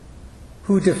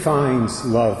Who defines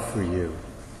love for you?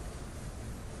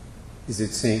 Is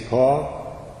it St. Paul?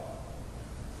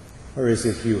 Or is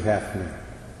it Hugh Hefner?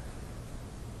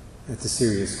 That's a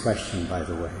serious question, by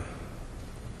the way.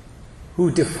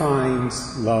 Who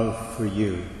defines love for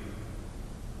you?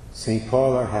 St.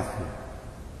 Paul or Hefner?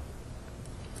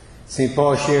 St.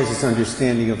 Paul shares his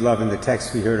understanding of love in the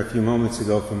text we heard a few moments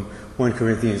ago from 1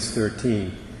 Corinthians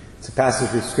 13. It's a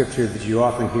passage of Scripture that you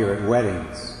often hear at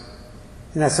weddings.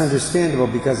 And that's understandable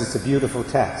because it's a beautiful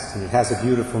text and it has a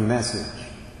beautiful message.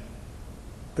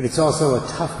 But it's also a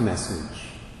tough message,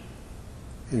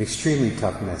 an extremely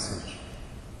tough message.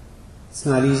 It's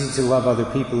not easy to love other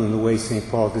people in the way St.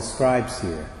 Paul describes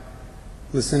here.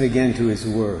 Listen again to his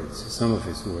words, some of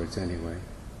his words anyway.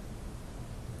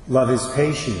 Love is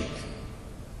patient.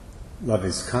 Love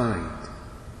is kind.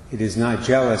 It is not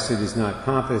jealous. It is not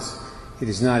pompous. It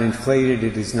is not inflated.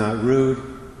 It is not rude.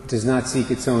 It does not seek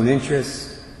its own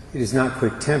interests. It is not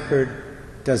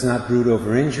quick-tempered. Does not brood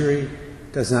over injury.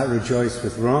 Does not rejoice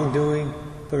with wrongdoing,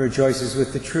 but rejoices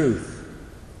with the truth.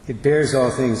 It bears all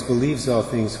things, believes all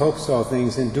things, hopes all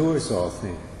things, endures all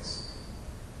things.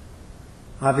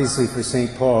 Obviously, for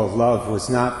St. Paul, love was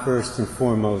not first and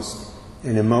foremost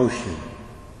an emotion.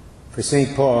 For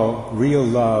St. Paul, real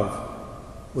love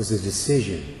was a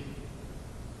decision.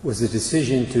 Was a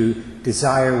decision to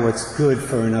desire what's good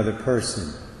for another person.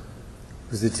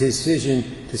 It was a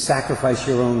decision to sacrifice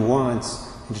your own wants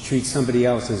and to treat somebody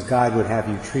else as God would have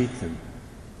you treat them.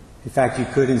 In fact, you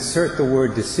could insert the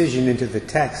word decision into the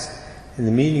text and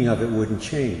the meaning of it wouldn't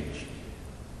change.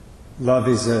 Love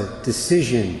is a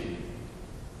decision.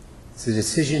 It's a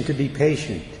decision to be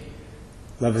patient.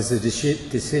 Love is a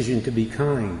decision to be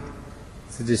kind.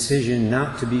 It's a decision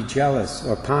not to be jealous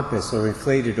or pompous or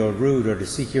inflated or rude or to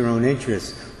seek your own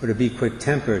interests or to be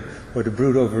quick-tempered or to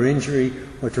brood over injury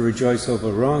or to rejoice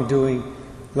over wrongdoing.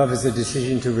 Love is a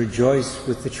decision to rejoice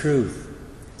with the truth.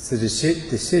 It's a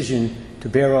decision to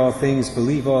bear all things,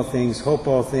 believe all things, hope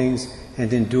all things,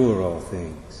 and endure all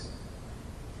things.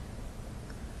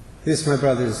 This, my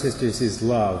brothers and sisters, is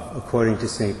love according to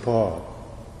St. Paul.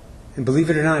 And believe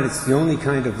it or not, it's the only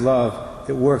kind of love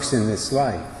that works in this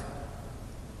life.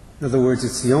 In other words,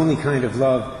 it's the only kind of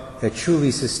love that truly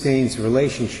sustains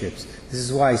relationships. This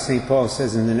is why St. Paul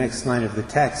says in the next line of the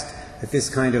text that this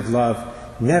kind of love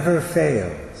never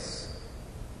fails.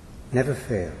 Never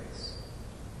fails.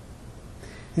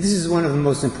 And this is one of the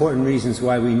most important reasons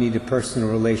why we need a personal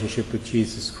relationship with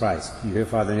Jesus Christ. You hear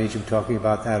Father Najib talking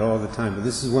about that all the time, but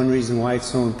this is one reason why it's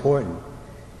so important.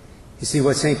 You see,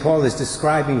 what St. Paul is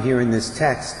describing here in this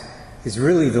text is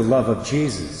really the love of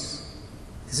Jesus.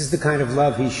 This is the kind of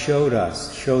love he showed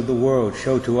us, showed the world,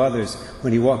 showed to others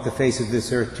when he walked the face of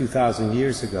this earth 2,000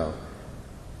 years ago.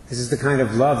 This is the kind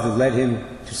of love that led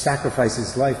him to sacrifice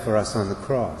his life for us on the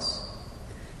cross.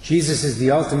 Jesus is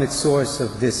the ultimate source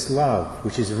of this love,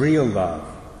 which is real love.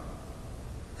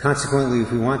 Consequently,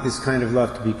 if we want this kind of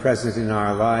love to be present in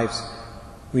our lives,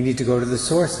 we need to go to the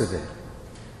source of it,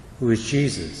 who is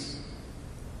Jesus.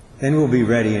 Then we'll be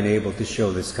ready and able to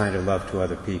show this kind of love to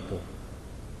other people.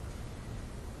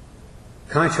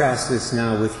 Contrast this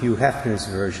now with Hugh Hefner's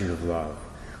version of love,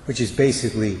 which is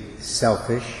basically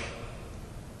selfish,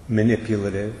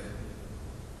 manipulative,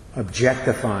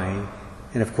 objectifying,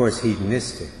 and of course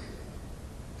hedonistic.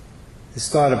 This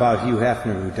thought about Hugh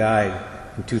Hefner, who died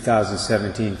in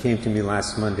 2017, came to me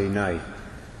last Monday night.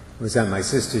 I was at my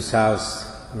sister's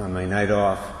house on my night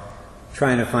off,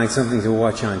 trying to find something to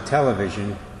watch on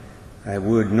television. I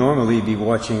would normally be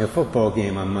watching a football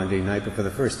game on Monday night, but for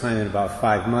the first time in about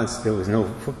 5 months there was no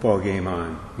football game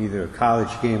on, either a college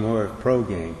game or a pro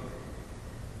game.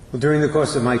 Well, during the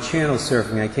course of my channel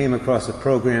surfing, I came across a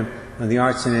program on the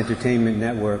Arts and Entertainment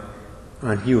Network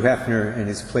on Hugh Hefner and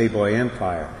his Playboy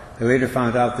empire. I later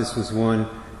found out this was one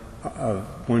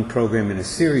program in a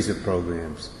series of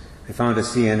programs. I found a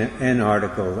CNN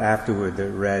article afterward that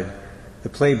read, "The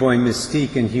Playboy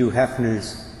mystique and Hugh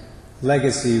Hefner's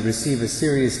legacy receive a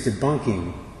serious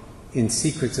debunking in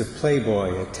Secrets of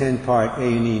Playboy, a 10-part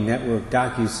A&E network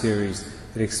docuseries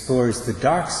that explores the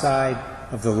dark side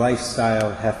of the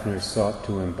lifestyle Hefner sought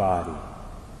to embody."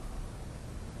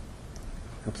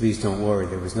 Now, please don't worry,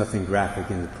 there was nothing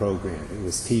graphic in the program. It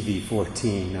was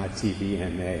TV-14, not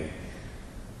TVMA.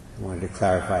 I wanted to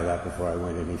clarify that before I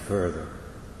went any further.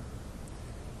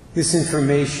 This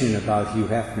information about Hugh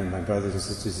Hefner, my brothers and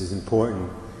sisters, is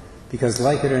important because,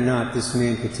 like it or not, this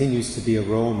man continues to be a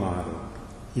role model,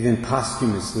 even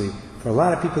posthumously, for a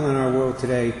lot of people in our world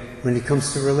today when it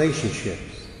comes to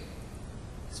relationships,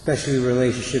 especially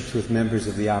relationships with members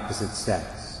of the opposite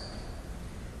sex.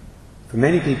 For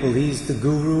many people, he's the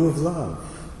guru of love.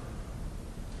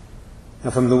 Now,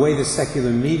 from the way the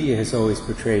secular media has always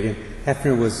portrayed him,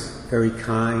 Hefner was very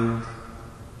kind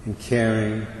and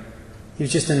caring. He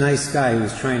was just a nice guy who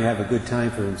was trying to have a good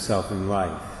time for himself in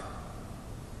life.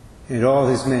 And all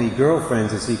his many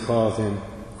girlfriends, as he called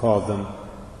them,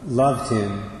 loved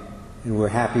him and were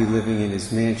happy living in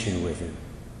his mansion with him.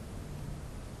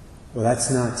 Well,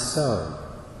 that's not so.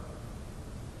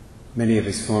 Many of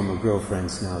his former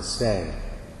girlfriends now say.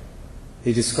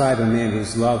 They describe a man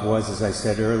whose love was, as I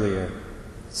said earlier,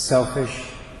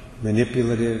 selfish,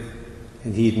 manipulative,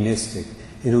 and hedonistic,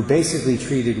 and who basically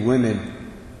treated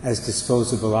women as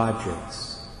disposable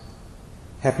objects.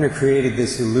 Hefner created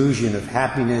this illusion of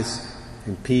happiness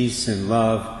and peace and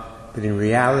love, but in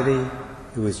reality,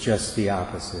 it was just the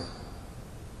opposite.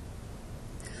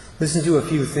 Listen to a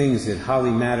few things that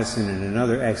Holly Madison and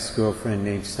another ex-girlfriend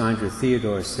named Sandra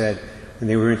Theodore said when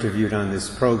they were interviewed on this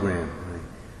program.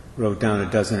 I wrote down a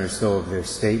dozen or so of their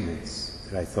statements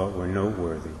that I thought were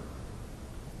noteworthy.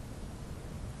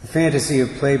 The fantasy of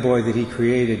Playboy that he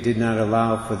created did not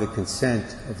allow for the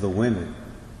consent of the women.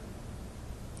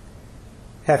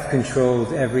 Hef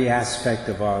controlled every aspect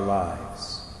of our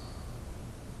lives.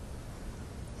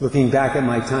 Looking back at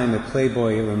my time at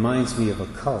Playboy, it reminds me of a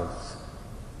cult.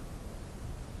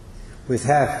 With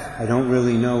Hef, I don't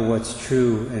really know what's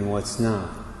true and what's not.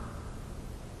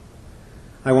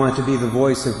 I want to be the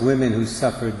voice of women who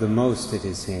suffered the most at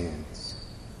his hands.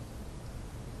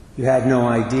 You had no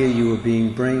idea you were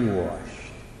being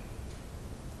brainwashed.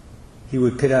 He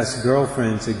would pit us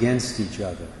girlfriends against each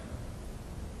other.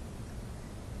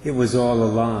 It was all a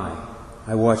lie.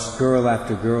 I watched girl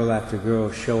after girl after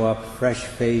girl show up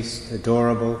fresh-faced,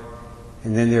 adorable,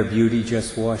 and then their beauty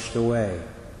just washed away.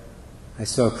 I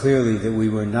saw clearly that we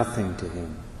were nothing to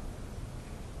him.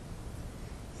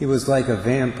 He was like a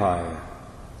vampire.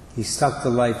 He sucked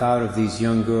the life out of these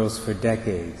young girls for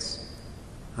decades.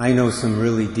 I know some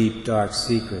really deep, dark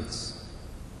secrets,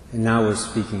 and now we're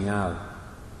speaking out.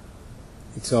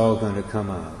 It's all going to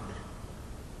come out.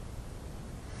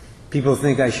 People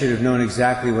think I should have known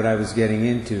exactly what I was getting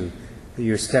into, that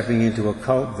you're stepping into a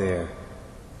cult there,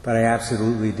 but I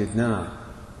absolutely did not.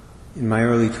 In my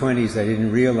early 20s, I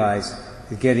didn't realize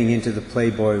that getting into the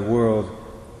Playboy world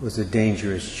was a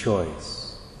dangerous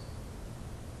choice.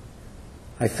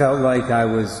 I felt like I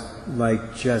was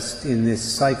just in this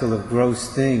cycle of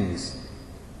gross things,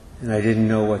 and I didn't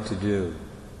know what to do.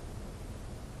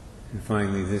 And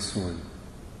finally, this one.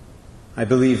 I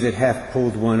believe that Hef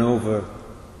pulled one over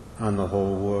on the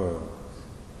whole world.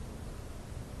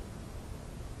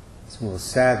 Well,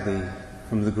 sadly,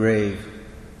 from the grave,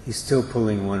 he's still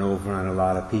pulling one over on a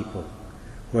lot of people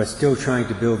who are still trying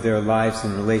to build their lives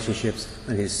and relationships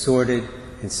on his sordid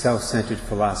and self-centered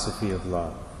philosophy of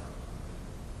love.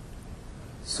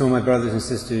 So, my brothers and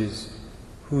sisters,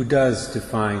 who does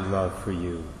define love for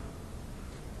you?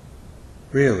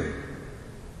 Really?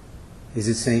 Is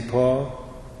it St. Paul?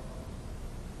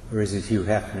 Or is it Hugh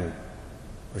Hefner?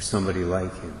 Or somebody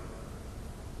like him?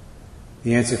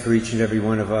 The answer for each and every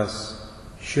one of us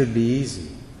should be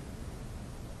easy.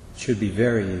 It should be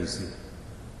very easy.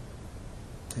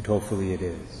 And hopefully it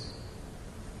is.